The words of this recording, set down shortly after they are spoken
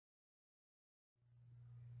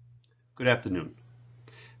Good afternoon.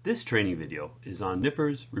 This training video is on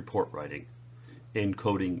NFIRS report writing and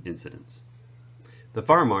coding incidents. The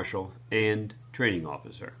Fire Marshal and Training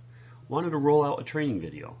Officer wanted to roll out a training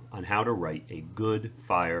video on how to write a good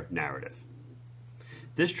fire narrative.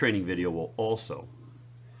 This training video will also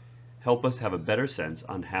help us have a better sense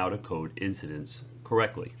on how to code incidents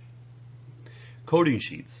correctly. Coding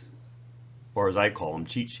sheets, or as I call them,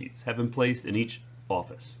 cheat sheets, have been placed in each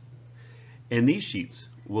office. And these sheets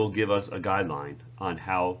will give us a guideline on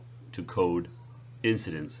how to code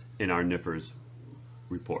incidents in our NFIRS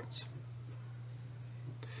reports.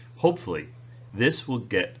 Hopefully, this will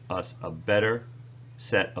get us a better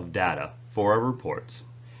set of data for our reports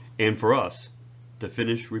and for us to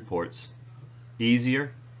finish reports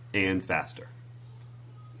easier and faster.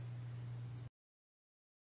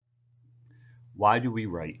 Why do we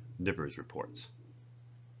write NFIRS reports?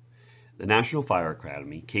 The National Fire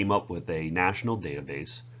Academy came up with a national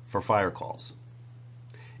database for fire calls,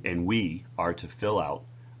 and we are to fill out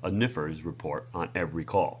a NFIRS report on every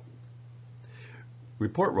call.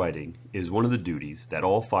 Report writing is one of the duties that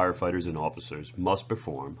all firefighters and officers must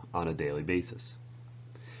perform on a daily basis.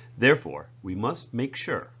 Therefore, we must make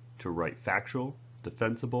sure to write factual,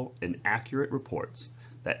 defensible, and accurate reports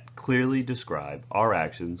that clearly describe our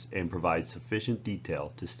actions and provide sufficient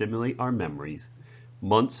detail to stimulate our memories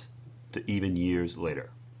months to even years later.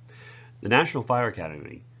 The National Fire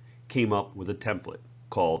Academy came up with a template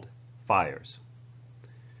called NFIRS.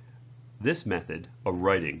 This method of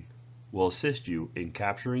writing will assist you in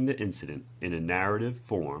capturing the incident in a narrative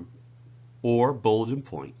form or bulletin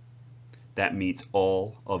point that meets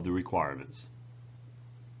all of the requirements.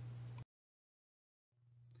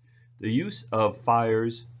 The use of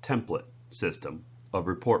NFIRS template system of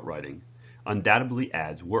report writing undoubtedly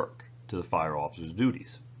adds work to the fire officer's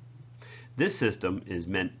duties. This system is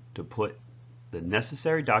meant to put the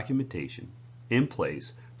necessary documentation in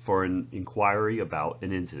place for an inquiry about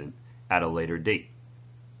an incident at a later date.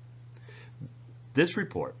 This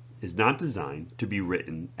report is not designed to be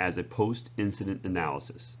written as a post-incident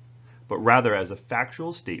analysis, but rather as a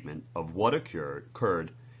factual statement of what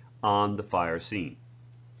occurred on the fire scene.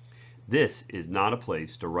 This is not a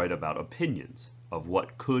place to write about opinions of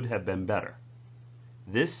what could have been better.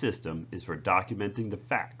 This system is for documenting the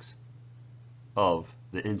facts of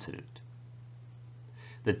the incident.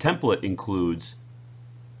 The template includes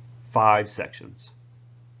 5 sections: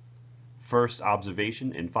 first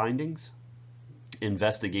observation and findings,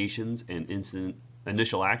 investigations and incident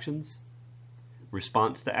initial actions,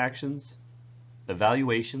 response to actions,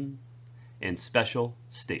 evaluation, and special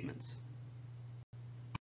statements.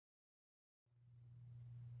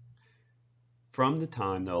 From the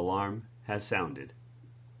time the alarm has sounded,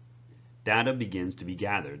 data begins to be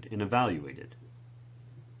gathered and evaluated.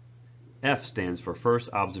 F stands for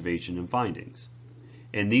first observation and findings,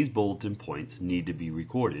 and these bulletin points need to be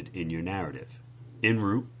recorded in your narrative: en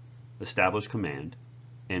route, established command,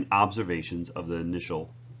 and observations of the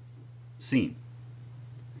initial scene.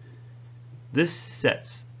 This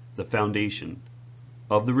sets the foundation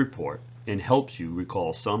of the report and helps you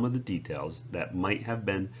recall some of the details that might have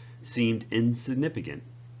seemed insignificant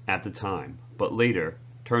at the time, but later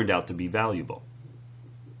turned out to be valuable.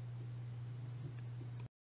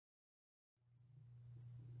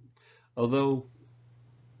 Although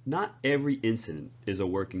not every incident is a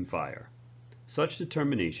working fire, such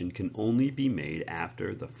determination can only be made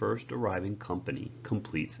after the first arriving company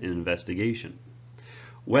completes an investigation.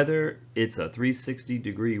 Whether it's a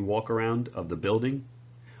 360-degree walk around of the building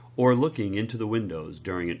or looking into the windows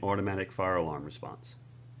during an automatic fire alarm response,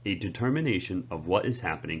 a determination of what is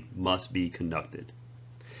happening must be conducted.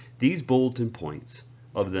 These bulletin points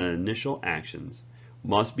of the initial actions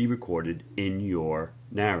must be recorded in your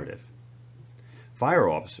narrative. Fire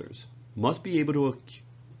officers must be able to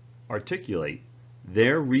articulate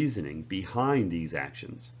their reasoning behind these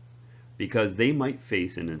actions, because they might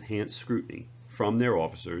face an enhanced scrutiny from their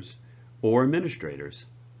officers or administrators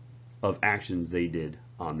of actions they did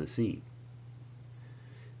on the scene.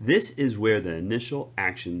 This is where the initial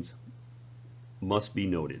actions must be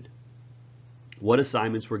noted. What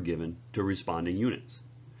assignments were given to responding units?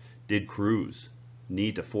 Did crews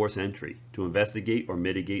need to force entry to investigate or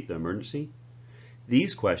mitigate the emergency?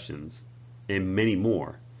 These questions, and many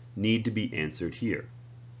more, need to be answered here.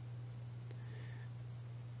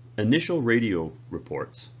 Initial radio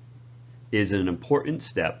reports is an important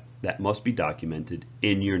step that must be documented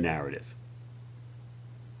in your narrative.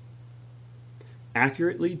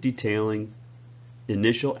 Accurately detailing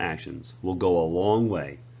initial actions will go a long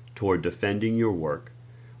way toward defending your work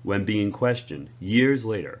when being questioned years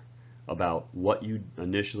later about what you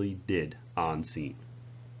initially did on scene.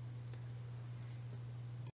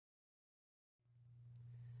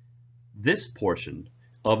 This portion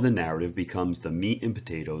of the narrative becomes the meat and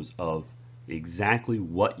potatoes of exactly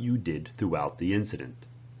what you did throughout the incident.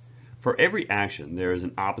 For every action, there is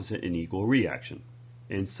an opposite and equal reaction,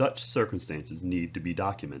 and such circumstances need to be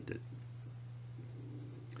documented.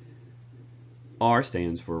 R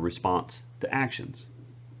stands for response to actions.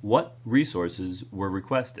 What resources were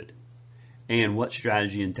requested? And what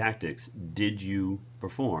strategy and tactics did you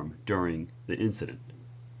perform during the incident?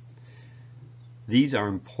 These are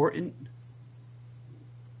important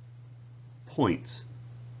points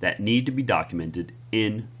that need to be documented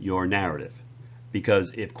in your narrative,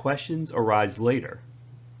 because if questions arise later,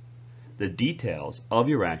 the details of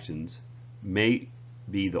your actions may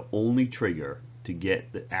be the only trigger to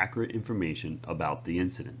get the accurate information about the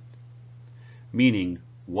incident. Meaning,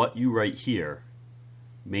 what you write here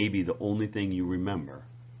may be the only thing you remember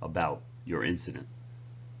about your incident.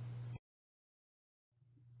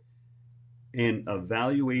 An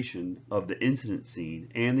evaluation of the incident scene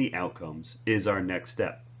and the outcomes is our next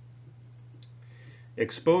step.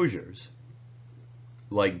 Exposures,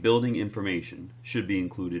 like building information, should be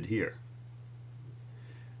included here.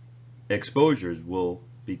 Exposures will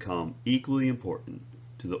become equally important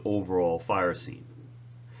to the overall fire scene.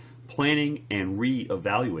 Planning and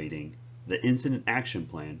re-evaluating the incident action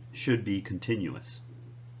plan should be continuous.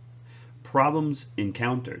 Problems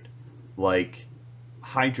encountered, like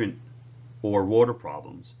hydrant or water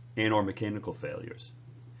problems and/or mechanical failures,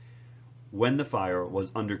 when the fire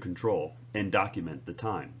was under control, and document the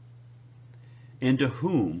time. And to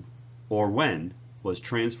whom or when was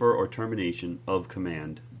transfer or termination of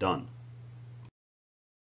command done.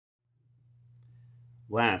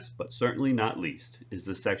 Last but certainly not least is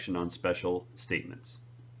the section on special statements.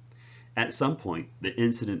 At some point, the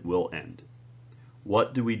incident will end.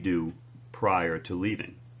 What do we do prior to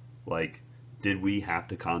leaving? Like, did we have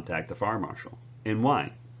to contact the fire marshal? And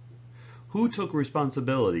why? Who took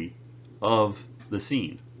responsibility of the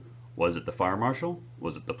scene? Was it the fire marshal?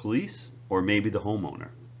 Was it the police? Or maybe the homeowner?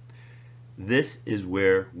 This is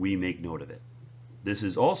where we make note of it. This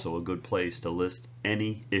is also a good place to list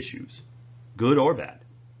any issues, good or bad,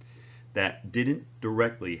 that didn't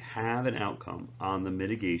directly have an outcome on the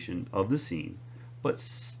mitigation of the scene, but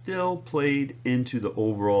still played into the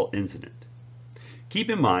overall incident. Keep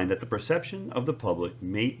in mind that the perception of the public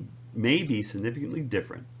may be significantly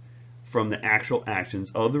different from the actual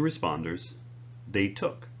actions of the responders they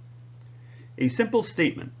took. A simple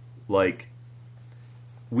statement like,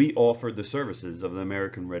 "We offered the services of the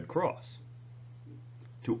American Red Cross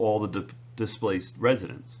to all the displaced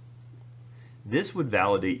residents." This would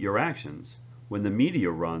validate your actions when the media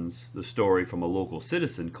runs the story from a local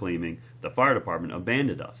citizen claiming the fire department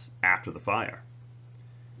abandoned us after the fire.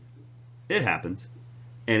 It happens,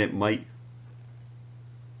 and it might,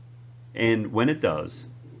 and when it does,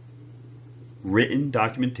 written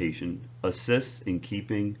documentation assists in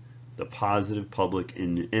keeping the positive public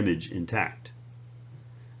image intact.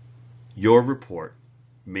 Your report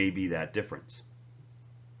may be that difference.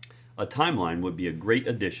 A timeline would be a great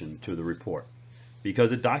addition to the report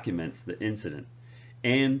because it documents the incident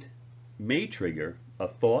and may trigger a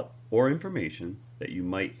thought or information that you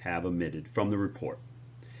might have omitted from the report,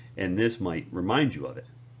 and this might remind you of it.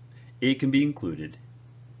 It can be included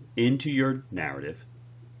into your narrative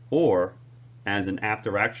or as an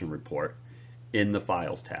after-action report in the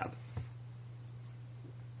Files tab.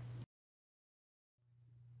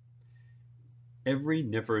 Every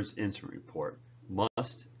NFIRS incident report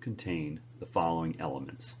must contain the following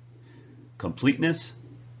elements: completeness,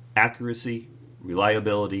 accuracy,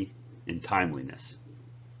 reliability, and timeliness.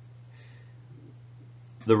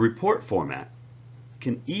 The report format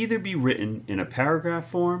can either be written in a paragraph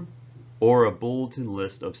form or a bulletin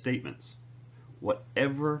list of statements.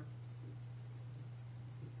 Whatever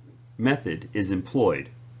method is employed,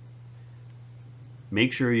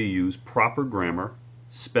 make sure you use proper grammar,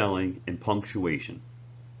 spelling, and punctuation.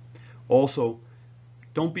 Also,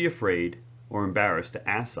 don't be afraid or embarrassed to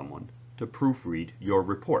ask someone to proofread your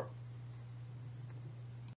report.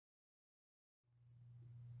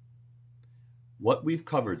 What we've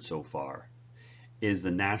covered so far is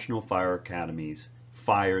the National Fire Academy's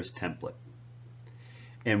FIRES template.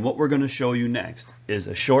 And what we're going to show you next is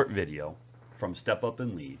a short video from Step Up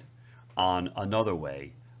and Lead on another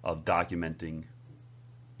way of documenting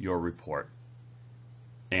your report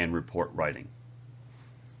and report writing.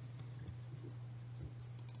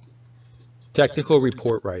 Technical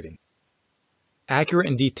report writing. Accurate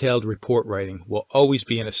and detailed report writing will always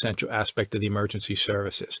be an essential aspect of the emergency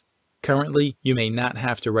services. Currently, you may not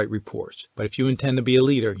have to write reports, but if you intend to be a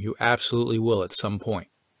leader, you absolutely will at some point.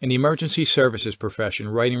 In the emergency services profession,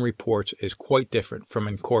 writing reports is quite different from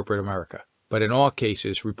in corporate America. But in all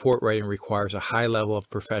cases, report writing requires a high level of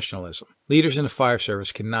professionalism. Leaders in the fire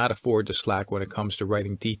service cannot afford to slack when it comes to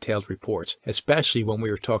writing detailed reports, especially when we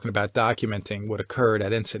are talking about documenting what occurred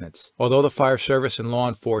at incidents. Although the fire service and law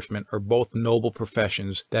enforcement are both noble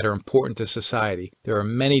professions that are important to society, there are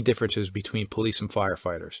many differences between police and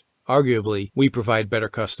firefighters. Arguably, we provide better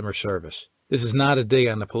customer service. This is not a dig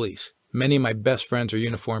on the police. Many of my best friends are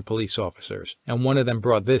uniformed police officers, and one of them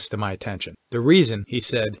brought this to my attention. The reason, he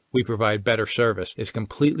said, we provide better service is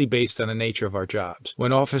completely based on the nature of our jobs.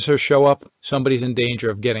 When officers show up, somebody's in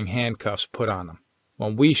danger of getting handcuffs put on them.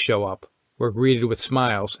 When we show up, we're greeted with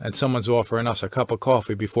smiles, and someone's offering us a cup of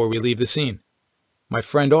coffee before we leave the scene. My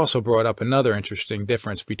friend also brought up another interesting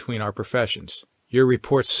difference between our professions. Your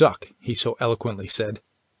reports suck, he so eloquently said.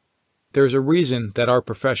 There's a reason that our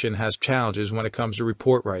profession has challenges when it comes to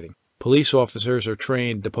report writing. Police officers are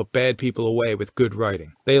trained to put bad people away with good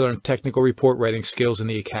writing. They learn technical report writing skills in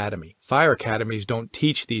the academy. Fire academies don't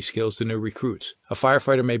teach these skills to new recruits. A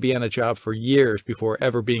firefighter may be on a job for years before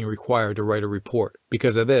ever being required to write a report.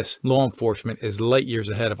 Because of this, law enforcement is light years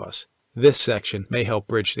ahead of us. This section may help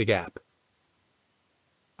bridge the gap.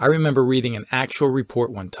 I remember reading an actual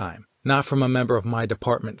report one time, not from a member of my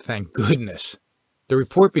department, thank goodness. The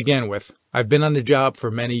report began with, "I've been on the job for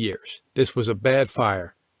many years. This was a bad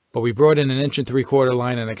fire, but we brought in an 1 3/4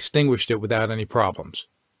 line and extinguished it without any problems."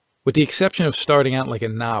 With the exception of starting out like a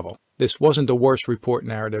novel, this wasn't the worst report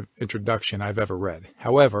narrative introduction I've ever read.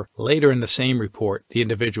 However, later in the same report, the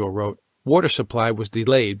individual wrote, "Water supply was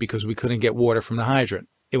delayed because we couldn't get water from the hydrant."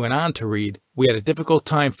 It went on to read, "We had a difficult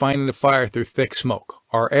time finding the fire through thick smoke.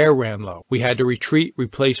 Our air ran low. We had to retreat,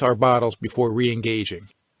 replace our bottles before re-engaging.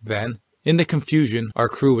 Then, in the confusion, our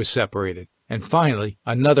crew was separated. And finally,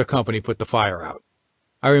 another company put the fire out."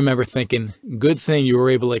 I remember thinking, good thing you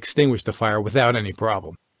were able to extinguish the fire without any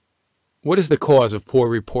problem. What is the cause of poor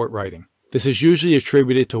report writing? This is usually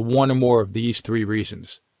attributed to one or more of these 3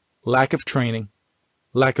 reasons: lack of training,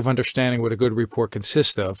 lack of understanding what a good report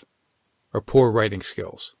consists of, or poor writing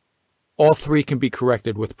skills. All 3 can be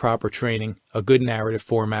corrected with proper training, a good narrative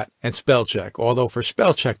format, and spell check, although for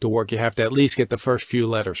spell check to work you have to at least get the first few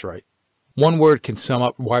letters right. One word can sum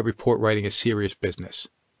up why report writing is serious business: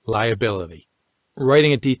 liability.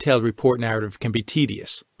 Writing a detailed report narrative can be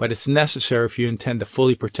tedious, but it's necessary if you intend to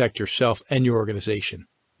fully protect yourself and your organization.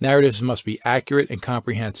 Narratives must be accurate and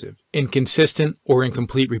comprehensive. Inconsistent or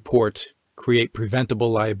incomplete reports create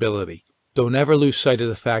preventable liability. Don't ever lose sight of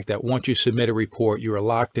the fact that once you submit a report, you are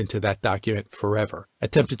locked into that document forever.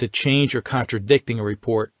 Attempting to change or contradicting a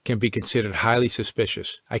report can be considered highly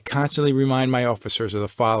suspicious. I constantly remind my officers of the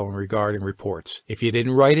following regarding reports: if you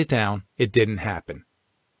didn't write it down, it didn't happen.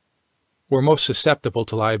 We're most susceptible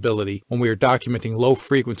to liability when we are documenting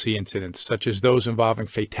low-frequency incidents, such as those involving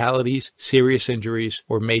fatalities, serious injuries,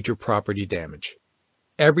 or major property damage.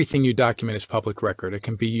 Everything you document is public record. It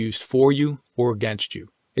can be used for you or against you.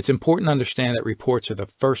 It's important to understand that reports are the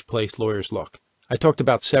first place lawyers look. I talked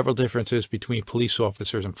about several differences between police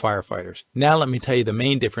officers and firefighters. Now let me tell you the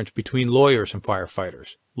main difference between lawyers and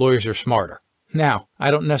firefighters. Lawyers are smarter. Now,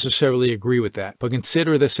 I don't necessarily agree with that, but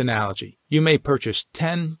consider this analogy. You may purchase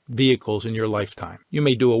 10 vehicles in your lifetime. You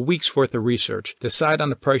may do a week's worth of research, decide on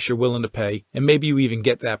the price you're willing to pay, and maybe you even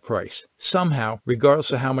get that price. Somehow,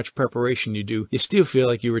 regardless of how much preparation you do, you still feel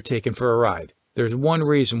like you were taken for a ride. There's one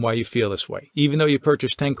reason why you feel this way. Even though you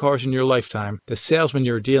purchased 10 cars in your lifetime, the salesman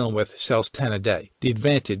you're dealing with sells 10 a day. The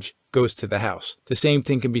advantage goes to the house. The same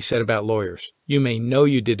thing can be said about lawyers. You may know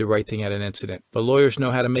you did the right thing at an incident, but lawyers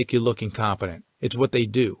know how to make you look incompetent. It's what they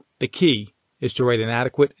do. The key is to write an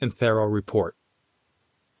adequate and thorough report.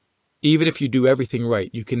 Even if you do everything right,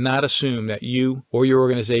 you cannot assume that you or your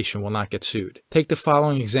organization will not get sued. Take the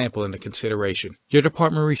following example into consideration. Your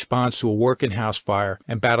department responds to a working house fire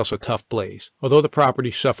and battles a tough blaze. Although the property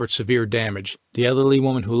suffered severe damage, the elderly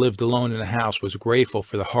woman who lived alone in the house was grateful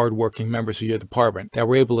for the hard-working members of your department that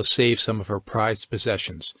were able to save some of her prized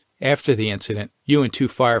possessions. After the incident, you and 2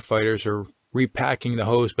 firefighters are repacking the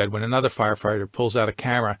hose bed when another firefighter pulls out a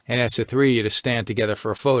camera and asks the 3 of you to stand together for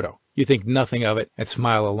a photo. You think nothing of it and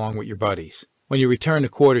smile along with your buddies. When you return to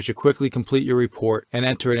quarters, you quickly complete your report and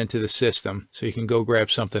enter it into the system so you can go grab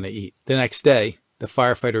something to eat. The next day, the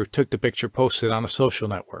firefighter who took the picture posted it on a social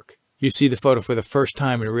network. You see the photo for the first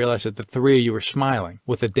time and realize that the 3 of you were smiling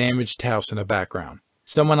with a damaged house in the background.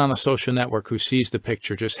 Someone on a social network who sees the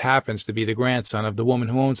picture just happens to be the grandson of the woman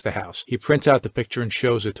who owns the house. He prints out the picture and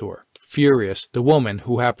shows it to her. Furious, the woman,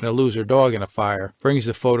 who happened to lose her dog in a fire, brings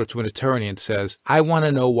the photo to an attorney and says, "I want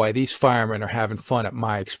to know why these firemen are having fun at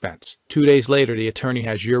my expense." 2 days later, the attorney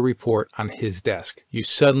has your report on his desk. You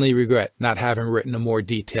suddenly regret not having written a more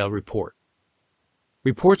detailed report.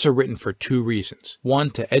 Reports are written for 2 reasons.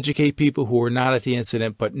 1, to educate people who were not at the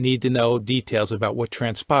incident but need to know details about what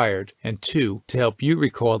transpired, and 2, to help you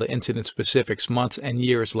recall the incident specifics months and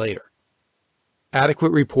years later.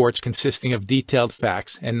 Adequate reports consisting of detailed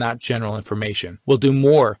facts and not general information will do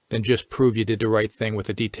more than just prove you did the right thing with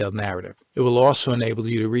a detailed narrative. It will also enable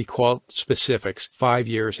you to recall specifics 5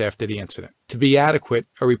 years after the incident. To be adequate,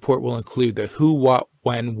 a report will include the who, what,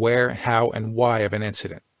 when, where, how, and why of an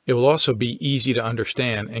incident. It will also be easy to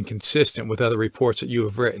understand and consistent with other reports that you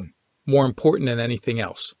have written. More important than anything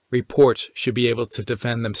else, reports should be able to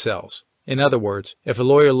defend themselves. In other words, if a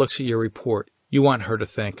lawyer looks at your report, you want her to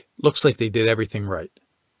think, "Looks like they did everything right."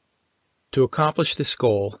 To accomplish this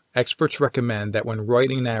goal, experts recommend that when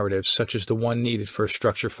writing narratives such as the one needed for a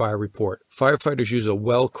structure fire report, firefighters use a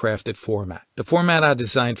well-crafted format. The format I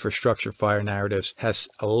designed for structure fire narratives has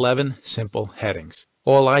 11 simple headings.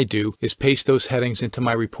 All I do is paste those headings into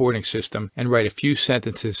my reporting system and write a few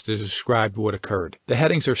sentences to describe what occurred. The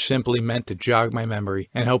headings are simply meant to jog my memory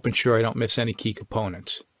and help ensure I don't miss any key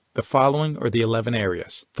components. The following are the 11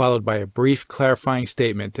 areas, followed by a brief clarifying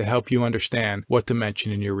statement to help you understand what to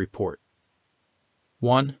mention in your report.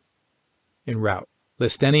 1. En route.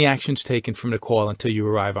 List any actions taken from the call until you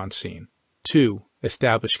arrive on scene. 2.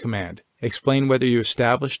 Establish command. Explain whether you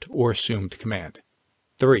established or assumed command.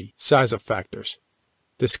 3. Size of factors.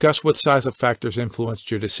 Discuss what size of factors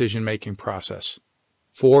influenced your decision-making process.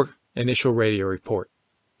 4. Initial radio report.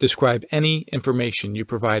 Describe any information you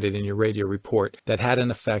provided in your radio report that had an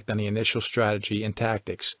effect on the initial strategy and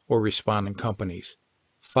tactics or responding companies.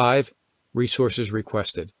 5. Resources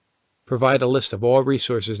requested. Provide a list of all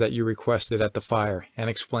resources that you requested at the fire and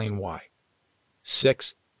explain why.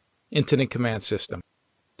 6. Incident command system.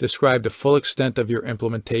 Describe the full extent of your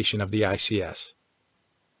implementation of the ICS.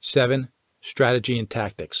 7. Strategy and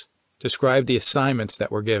tactics. Describe the assignments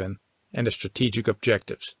that were given and the strategic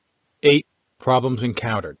objectives. 8. Problems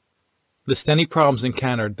encountered. List any problems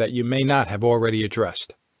encountered that you may not have already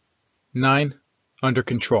addressed. 9. Under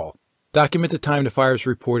control. Document the time the fire is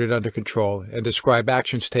reported under control and describe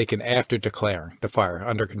actions taken after declaring the fire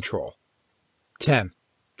under control. 10.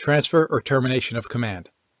 Transfer or termination of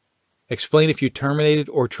command. Explain if you terminated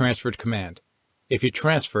or transferred command. If you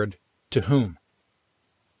transferred, to whom.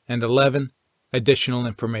 And 11. Additional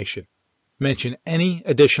information. Mention any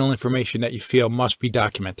additional information that you feel must be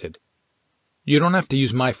documented. You don't have to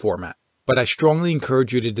use my format, but I strongly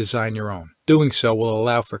encourage you to design your own. Doing so will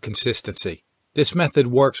allow for consistency. This method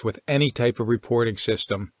works with any type of reporting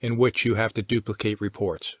system in which you have to duplicate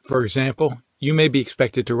reports. For example, you may be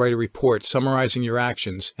expected to write a report summarizing your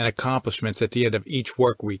actions and accomplishments at the end of each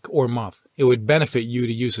work week or month. It would benefit you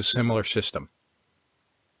to use a similar system.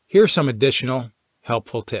 Here are some additional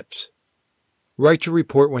helpful tips. Write your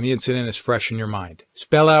report when the incident is fresh in your mind.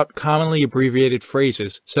 Spell out commonly abbreviated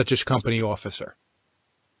phrases such as company officer.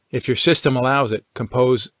 If your system allows it,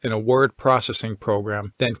 compose in a word processing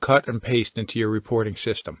program, then cut and paste into your reporting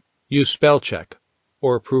system. Use spell check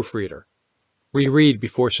or a proofreader. Reread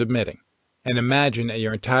before submitting. And imagine that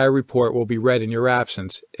your entire report will be read in your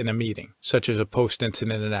absence in a meeting, such as a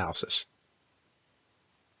post-incident analysis.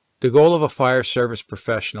 The goal of a fire service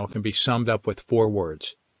professional can be summed up with 4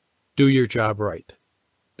 words. Do your job right.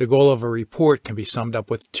 The goal of a report can be summed up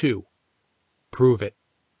with 2. Prove it.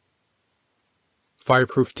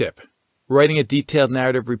 Fireproof tip. Writing a detailed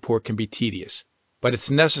narrative report can be tedious, but it's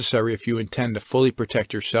necessary if you intend to fully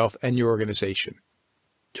protect yourself and your organization.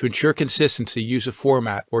 To ensure consistency, use a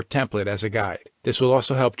format or template as a guide. This will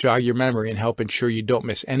also help jog your memory and help ensure you don't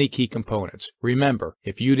miss any key components. Remember,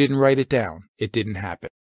 if you didn't write it down, it didn't happen.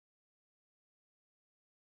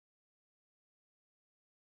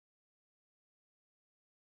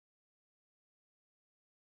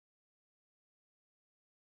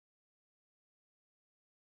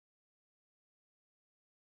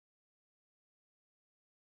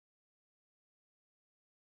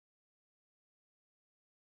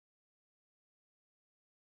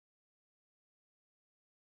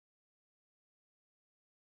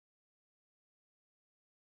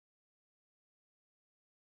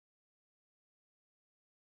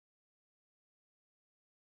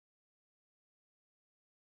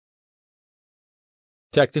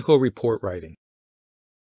 Technical report writing.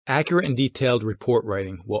 Accurate and detailed report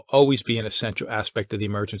writing will always be an essential aspect of the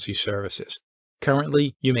emergency services.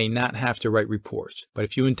 Currently, you may not have to write reports, but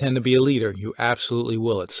if you intend to be a leader, you absolutely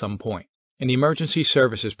will at some point. In the emergency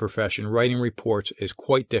services profession, writing reports is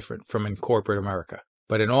quite different from in corporate America.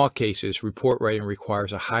 But in all cases, report writing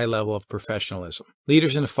requires a high level of professionalism.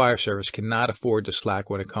 Leaders in the fire service cannot afford to slack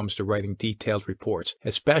when it comes to writing detailed reports,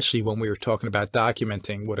 especially when we are talking about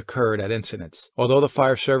documenting what occurred at incidents. Although the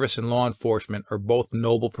fire service and law enforcement are both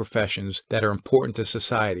noble professions that are important to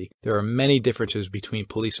society, there are many differences between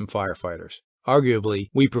police and firefighters. Arguably,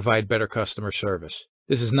 we provide better customer service.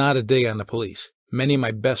 This is not a dig on the police. Many of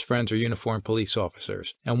my best friends are uniformed police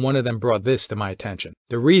officers, and one of them brought this to my attention.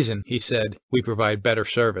 The reason, he said, we provide better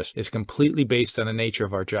service is completely based on the nature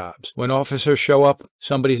of our jobs. When officers show up,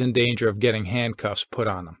 somebody's in danger of getting handcuffs put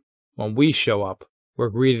on them. When we show up, we're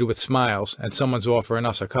greeted with smiles, and someone's offering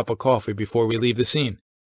us a cup of coffee before we leave the scene.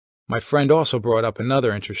 My friend also brought up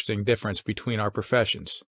another interesting difference between our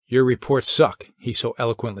professions. Your reports suck, he so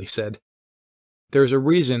eloquently said. There's a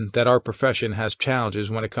reason that our profession has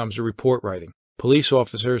challenges when it comes to report writing. Police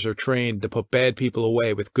officers are trained to put bad people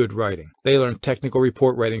away with good writing. They learn technical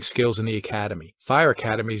report writing skills in the academy. Fire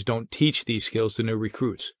academies don't teach these skills to new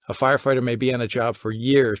recruits. A firefighter may be on a job for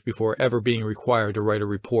years before ever being required to write a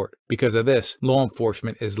report. Because of this, law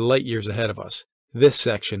enforcement is light years ahead of us. This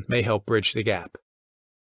section may help bridge the gap.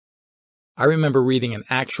 I remember reading an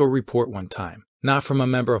actual report one time, not from a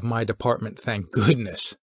member of my department, thank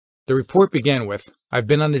goodness. The report began with, "I've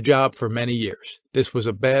been on the job for many years. This was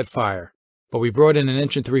a bad fire, but we brought in an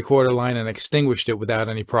 1 3/4 line and extinguished it without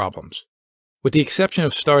any problems." With the exception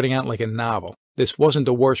of starting out like a novel, this wasn't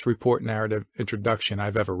the worst report narrative introduction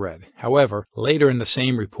I've ever read. However, later in the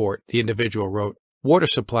same report, the individual wrote, "Water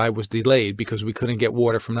supply was delayed because we couldn't get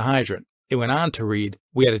water from the hydrant." It went on to read,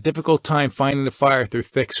 "We had a difficult time finding the fire through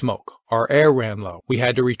thick smoke. Our air ran low. We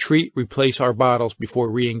had to retreat, replace our bottles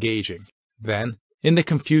before re-engaging. Then, in the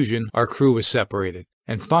confusion, our crew was separated.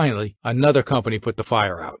 And finally, another company put the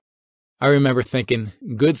fire out." I remember thinking,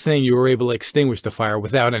 good thing you were able to extinguish the fire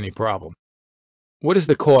without any problem. What is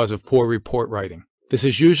the cause of poor report writing? This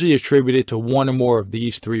is usually attributed to one or more of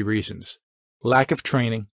these 3 reasons: lack of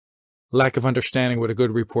training, lack of understanding what a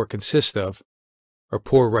good report consists of, or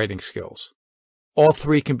poor writing skills. All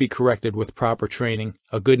 3 can be corrected with proper training,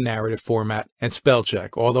 a good narrative format, and spell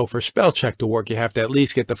check, although for spell check to work you have to at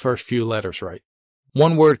least get the first few letters right.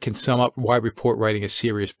 One word can sum up why report writing is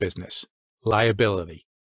serious business: liability.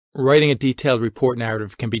 Writing a detailed report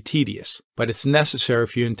narrative can be tedious, but it's necessary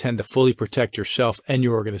if you intend to fully protect yourself and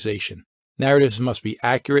your organization. Narratives must be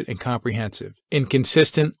accurate and comprehensive.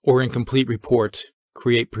 Inconsistent or incomplete reports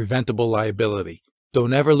create preventable liability.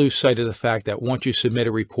 Don't ever lose sight of the fact that once you submit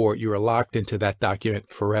a report, you are locked into that document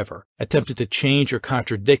forever. Attempting to change or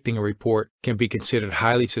contradicting a report can be considered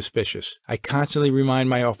highly suspicious. I constantly remind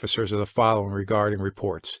my officers of the following regarding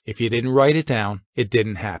reports: if you didn't write it down, it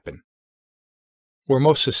didn't happen. We're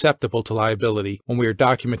most susceptible to liability when we are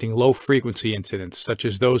documenting low-frequency incidents, such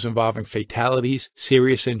as those involving fatalities,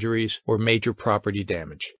 serious injuries, or major property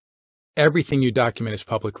damage. Everything you document is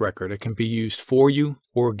public record. It can be used for you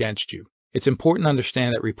or against you. It's important to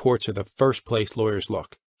understand that reports are the first place lawyers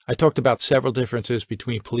look. I talked about several differences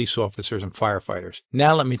between police officers and firefighters.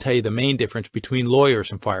 Now let me tell you the main difference between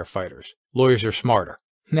lawyers and firefighters. Lawyers are smarter.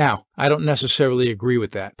 Now, I don't necessarily agree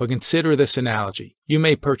with that, but consider this analogy. You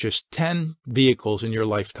may purchase 10 vehicles in your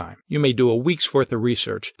lifetime. You may do a week's worth of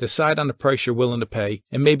research, decide on the price you're willing to pay,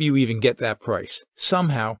 and maybe you even get that price.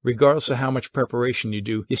 Somehow, regardless of how much preparation you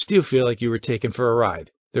do, you still feel like you were taken for a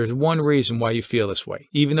ride. There's one reason why you feel this way.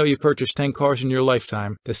 Even though you purchased 10 cars in your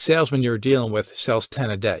lifetime, the salesman you're dealing with sells 10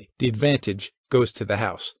 a day. The advantage goes to the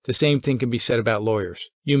house. The same thing can be said about lawyers.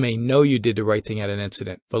 You may know you did the right thing at an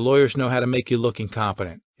incident, but lawyers know how to make you look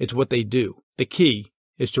incompetent. It's what they do. The key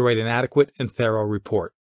is to write an adequate and thorough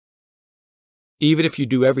report. Even if you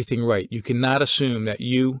do everything right, you cannot assume that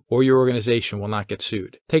you or your organization will not get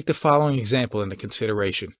sued. Take the following example into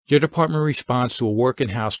consideration. Your department responds to a working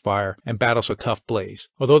house fire and battles a tough blaze.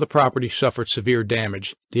 Although the property suffered severe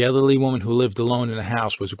damage, the elderly woman who lived alone in the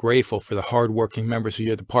house was grateful for the hard-working members of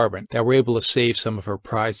your department that were able to save some of her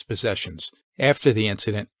prized possessions. After the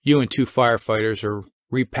incident, you and 2 firefighters are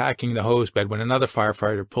repacking the hose bed when another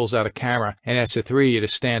firefighter pulls out a camera and asks the 3 of you to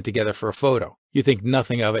stand together for a photo. You think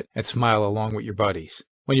nothing of it and smile along with your buddies.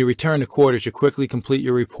 When you return to quarters, you quickly complete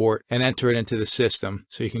your report and enter it into the system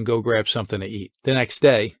so you can go grab something to eat. The next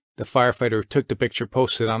day, the firefighter who took the picture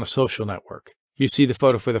posted on a social network. You see the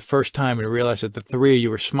photo for the first time and realize that the 3 of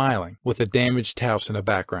you are smiling with a damaged house in the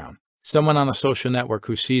background. Someone on a social network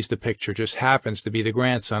who sees the picture just happens to be the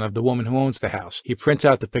grandson of the woman who owns the house. He prints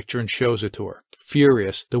out the picture and shows it to her.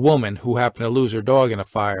 Furious, the woman, who happened to lose her dog in a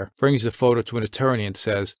fire, brings the photo to an attorney and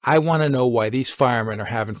says, "I want to know why these firemen are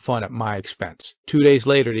having fun at my expense." 2 days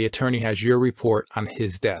later, the attorney has your report on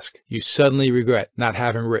his desk. You suddenly regret not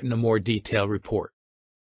having written a more detailed report.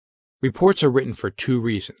 Reports are written for 2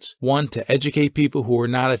 reasons. 1, to educate people who were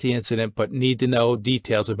not at the incident but need to know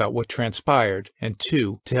details about what transpired, and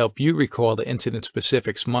 2, to help you recall the incident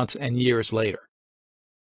specifics months and years later.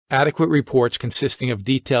 Adequate reports consisting of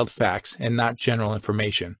detailed facts and not general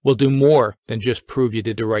information will do more than just prove you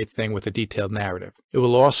did the right thing with a detailed narrative. It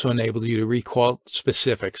will also enable you to recall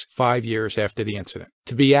specifics 5 years after the incident.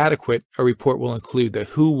 To be adequate, a report will include the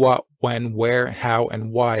who, what, when, where, how,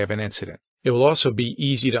 and why of an incident. It will also be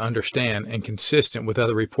easy to understand and consistent with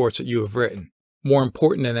other reports that you have written. More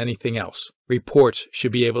important than anything else, reports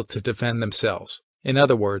should be able to defend themselves. In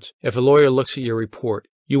other words, if a lawyer looks at your report,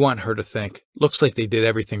 you want her to think, "Looks like they did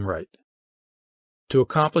everything right." To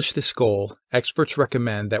accomplish this goal, experts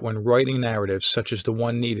recommend that when writing narratives such as the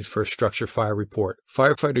one needed for a structure fire report,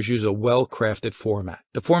 firefighters use a well-crafted format.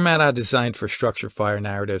 The format I designed for structure fire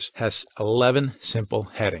narratives has 11 simple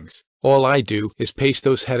headings. All I do is paste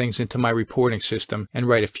those headings into my reporting system and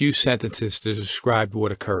write a few sentences to describe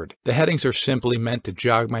what occurred. The headings are simply meant to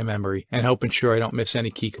jog my memory and help ensure I don't miss any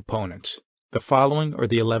key components. The following are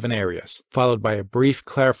the 11 areas, followed by a brief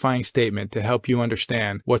clarifying statement to help you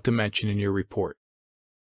understand what to mention in your report.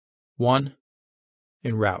 1.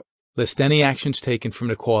 En route. List any actions taken from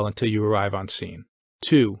the call until you arrive on scene.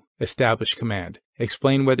 2. Establish command.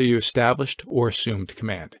 Explain whether you established or assumed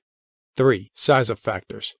command. 3. Size of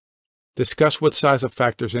factors. Discuss what size of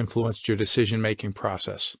factors influenced your decision-making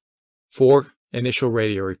process. 4. Initial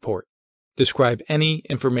radio report. Describe any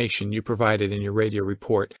information you provided in your radio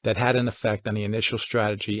report that had an effect on the initial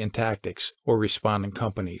strategy and tactics or responding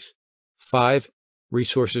companies. 5.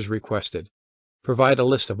 Resources requested. Provide a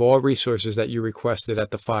list of all resources that you requested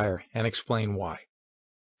at the fire and explain why.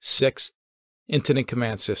 6. Incident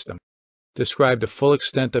command system. Describe the full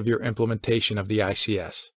extent of your implementation of the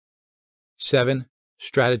ICS. 7.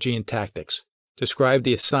 Strategy and tactics. Describe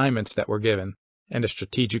the assignments that were given and the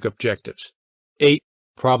strategic objectives. 8.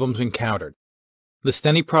 Problems encountered. List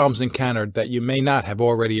any problems encountered that you may not have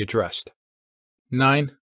already addressed.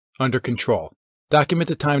 9. Under control. Document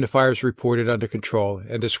the time the fire is reported under control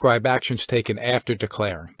and describe actions taken after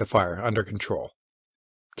declaring the fire under control.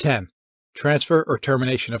 10. Transfer or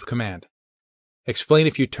termination of command. Explain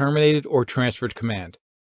if you terminated or transferred command.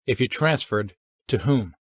 If you transferred, to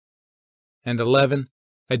whom. And 11.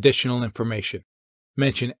 Additional information.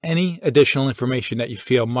 Mention any additional information that you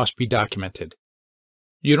feel must be documented.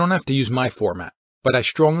 You don't have to use my format, but I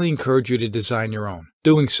strongly encourage you to design your own.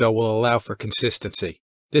 Doing so will allow for consistency.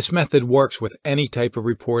 This method works with any type of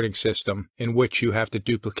reporting system in which you have to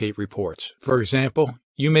duplicate reports. For example,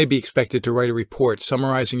 you may be expected to write a report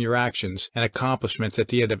summarizing your actions and accomplishments at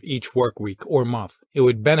the end of each work week or month. It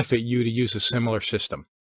would benefit you to use a similar system.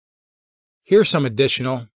 Here are some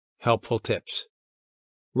additional helpful tips.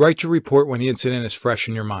 Write your report when the incident is fresh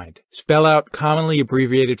in your mind. Spell out commonly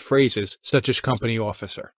abbreviated phrases such as company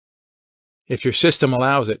officer. If your system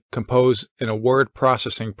allows it, compose in a word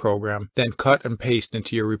processing program, then cut and paste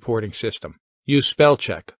into your reporting system. Use spell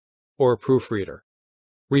check or a proofreader.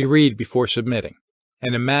 Reread before submitting,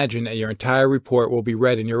 and imagine that your entire report will be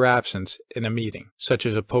read in your absence in a meeting, such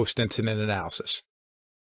as a post-incident analysis.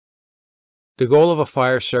 The goal of a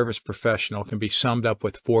fire service professional can be summed up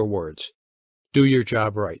with 4 words. Do your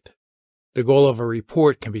job right. The goal of a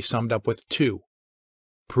report can be summed up with 2.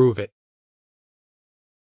 Prove it.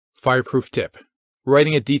 Fireproof tip.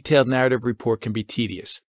 Writing a detailed narrative report can be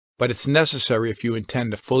tedious, but it's necessary if you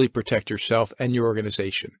intend to fully protect yourself and your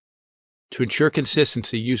organization. To ensure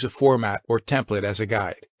consistency, use a format or template as a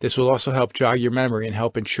guide. This will also help jog your memory and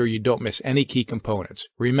help ensure you don't miss any key components.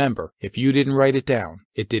 Remember, if you didn't write it down,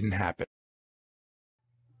 it didn't happen.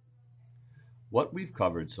 What we've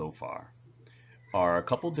covered so far are a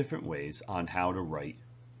couple different ways on how to write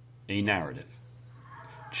a narrative.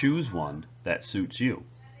 Choose one that suits you,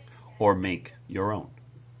 or make your own.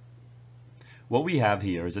 What we have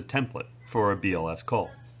here is a template for a BLS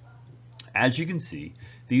call. As you can see,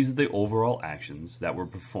 these are the overall actions that were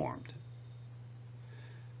performed.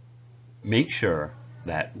 Make sure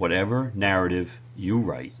that whatever narrative you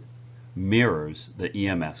write mirrors the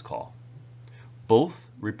EMS call. Both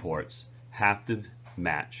reports have to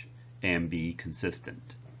match and be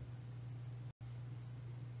consistent.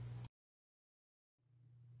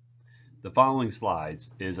 The following slides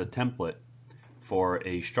is a template for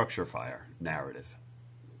a structure fire narrative.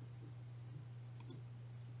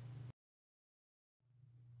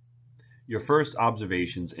 Your first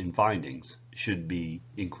observations and findings should be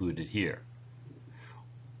included here.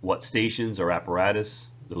 what stations or apparatus,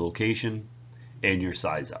 the location, and your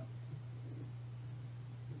size up.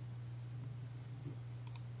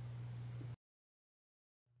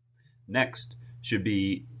 Next should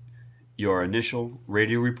be your initial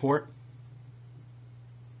radio report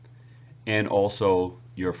and also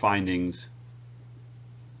your findings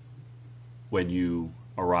when you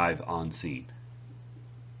arrive on scene.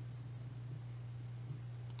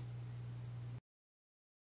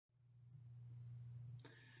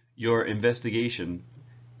 Your investigation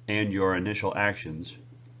and your initial actions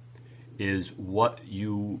is what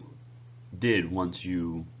you did once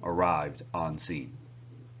you arrived on scene.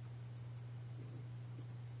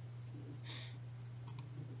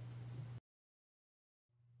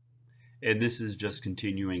 And this is just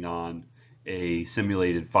continuing on a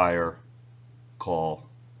simulated fire call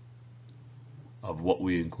of what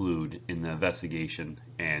we include in the investigation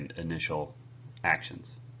and initial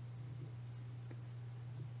actions.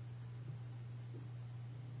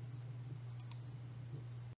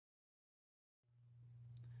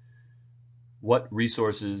 What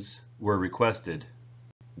resources were requested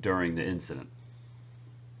during the incident?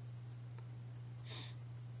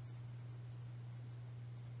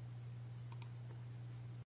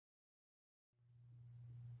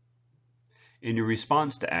 And your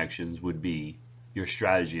response to actions would be your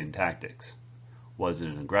strategy and tactics. Was it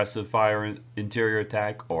an aggressive fire interior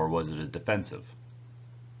attack or was it a defensive?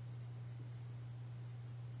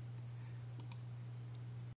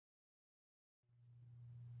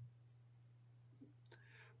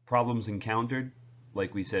 Problems encountered,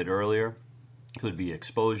 like we said earlier, could be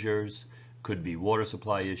exposures, could be water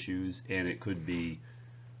supply issues, and it could be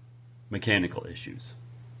mechanical issues.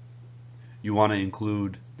 You want to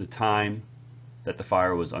include the time that the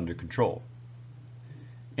fire was under control.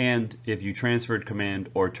 And if you transferred command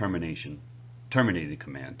or terminated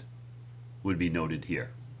command would be noted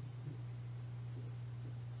here.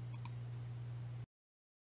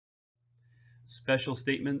 Special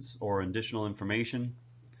statements or additional information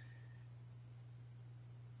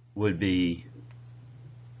would be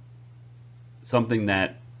something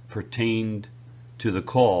that pertained to the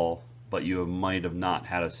call, but you might have not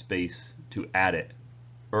had a space to add it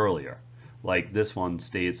earlier. Like this one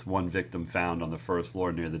states, one victim found on the first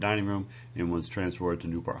floor near the dining room and was transferred to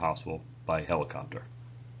Newport Hospital by helicopter.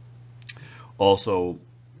 Also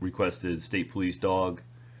requested state police dog,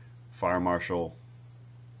 fire marshal,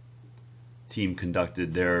 team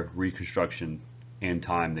conducted their reconstruction and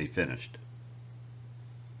time they finished.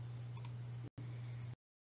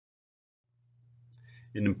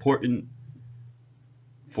 An important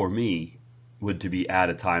for me would to be add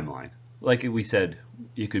a timeline. Like we said,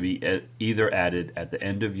 it could be either added at the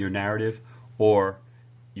end of your narrative or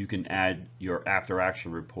you can add your after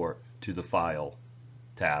action report to the file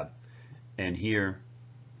tab. And here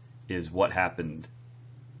is what happened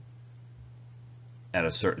at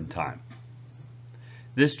a certain time.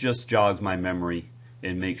 This just jogs my memory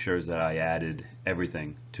and makes sure that I added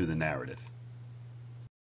everything to the narrative.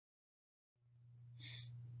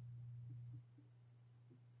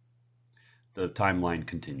 The timeline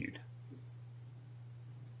continued.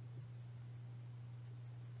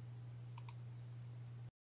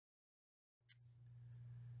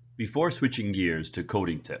 Before switching gears to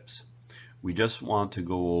coding tips, we just want to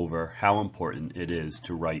go over how important it is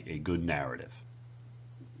to write a good narrative.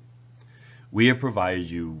 We have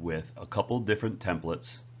provided you with a couple different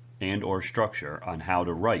templates and or structure on how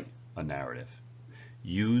to write a narrative.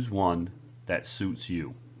 Use one that suits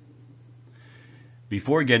you.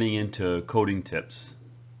 Before getting into coding tips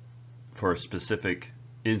for specific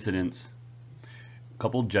incidents, a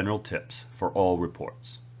couple general tips for all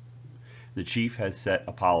reports. The chief has set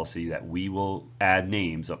a policy that we will add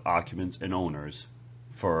names of occupants and owners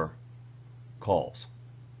for calls.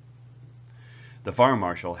 The fire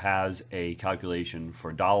marshal has a calculation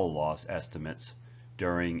for dollar loss estimates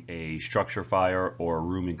during a structure fire or a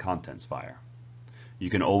room and contents fire. You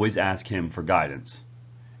can always ask him for guidance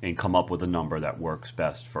and come up with a number that works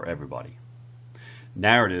best for everybody.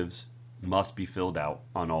 Narratives must be filled out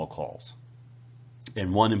on all calls.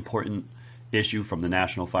 And one important issue from the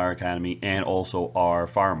National Fire Academy and also our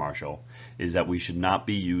fire marshal is that we should not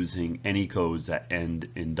be using any codes that end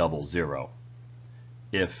in 00,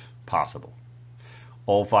 if possible.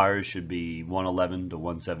 All fires should be 111 to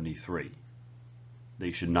 173.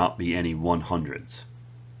 They should not be any 100s.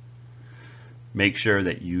 Make sure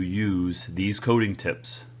that you use these coding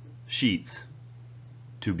tips sheets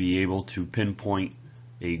to be able to pinpoint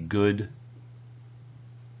a good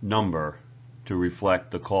number to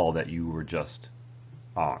reflect the call that you were just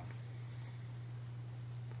on.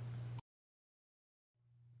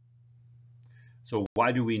 So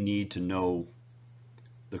why do we need to know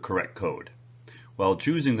the correct code? Well,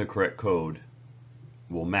 choosing the correct code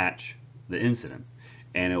will match the incident,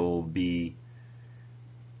 and it will be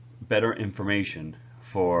better information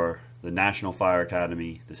for the National Fire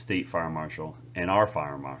Academy, the State Fire Marshal, and our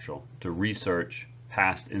Fire Marshal to research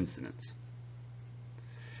past incidents.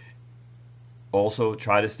 Also,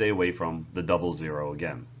 try to stay away from the 00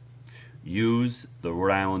 again. Use the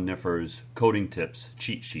Rhode Island NFIRS coding tips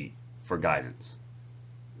cheat sheet for guidance.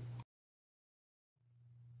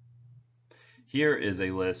 Here is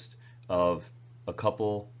a list of a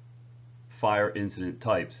couple fire incident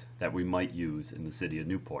types that we might use in the city of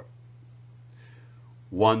Newport.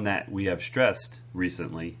 One that we have stressed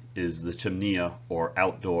recently is the chimney or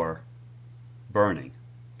outdoor burning,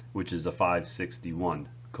 which is a 561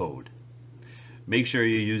 code. Make sure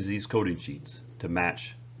you use these coding sheets to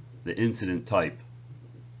match the incident type.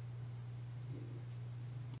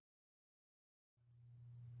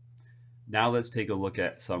 Now let's take a look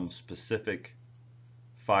at some specific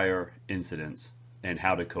fire incidents and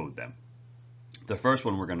how to code them. The first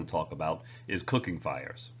one we're going to talk about is cooking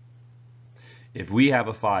fires. If we have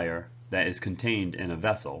a fire that is contained in a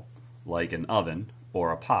vessel, like an oven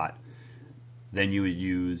or a pot, then you would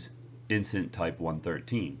use incident type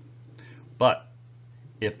 113. But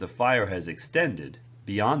if the fire has extended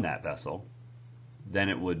beyond that vessel, then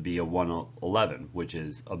it would be a 111, which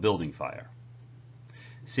is a building fire.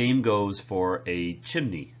 Same goes for a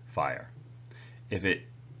chimney fire. If it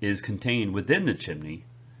is contained within the chimney,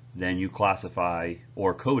 then you classify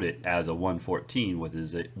or code it as a 114,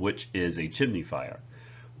 which is a chimney fire.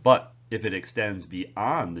 But if it extends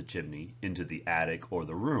beyond the chimney into the attic or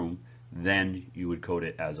the room, then you would code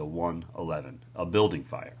it as a 111, a building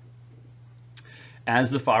fire. As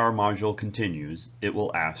the fire module continues, it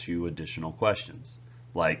will ask you additional questions,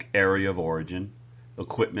 like area of origin,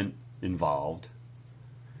 equipment involved,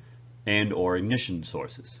 and or ignition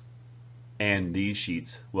sources. And these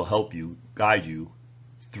sheets will help you, guide you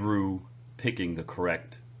through picking the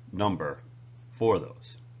correct number for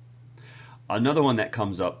those. Another one that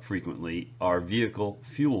comes up frequently are vehicle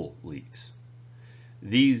fuel leaks.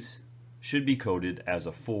 These should be coded as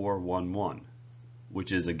a 411,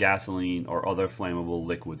 which is a gasoline or other flammable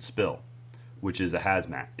liquid spill, which is a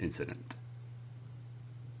hazmat incident.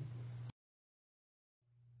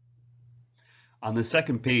 On the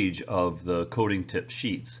second page of the coding tip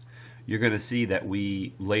sheets, you're going to see that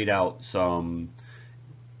we laid out some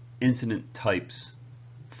incident types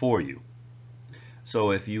for you.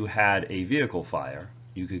 So if you had a vehicle fire,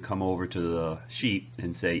 you could come over to the sheet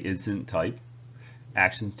and say incident type,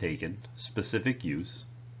 actions taken, specific use,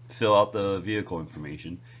 fill out the vehicle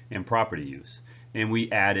information, and property use. And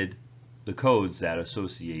we added the codes that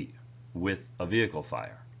associate with a vehicle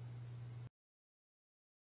fire.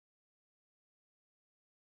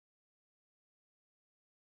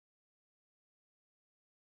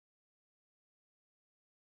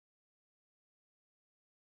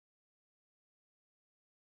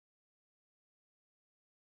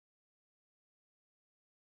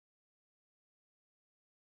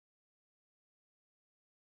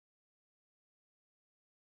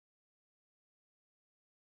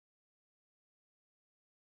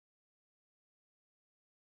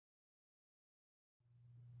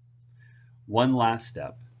 One last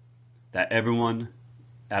step that everyone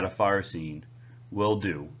at a fire scene will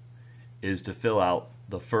do is to fill out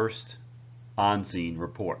the first on-scene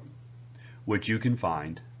report, which you can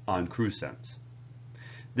find on CrewSense.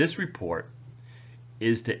 This report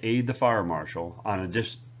is to aid the fire marshal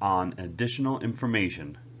on additional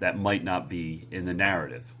information that might not be in the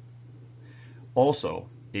narrative. Also,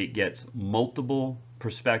 it gets multiple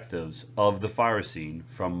perspectives of the fire scene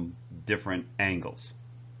from different angles.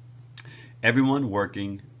 Everyone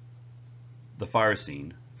working the fire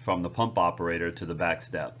scene, from the pump operator to the back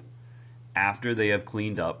step, after they have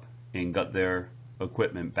cleaned up and got their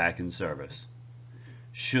equipment back in service,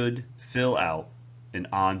 should fill out an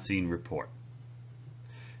on-scene report.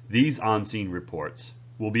 These on-scene reports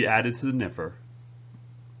will be added to the NFIRS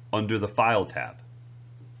under the File tab.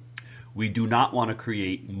 We do not want to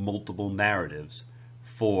create multiple narratives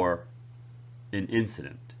for an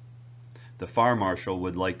incident. The fire marshal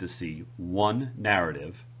would like to see one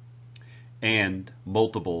narrative and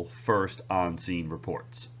multiple first on-scene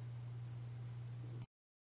reports.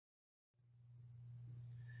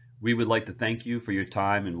 We would like to thank you for your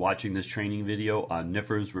time in watching this training video on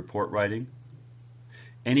NFIRS report writing.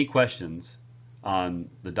 Any questions on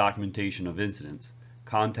the documentation of incidents,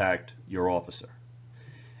 contact your officer.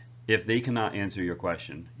 If they cannot answer your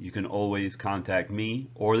question, you can always contact me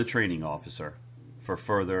or the training officer for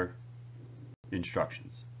further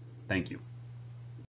instructions. Thank you.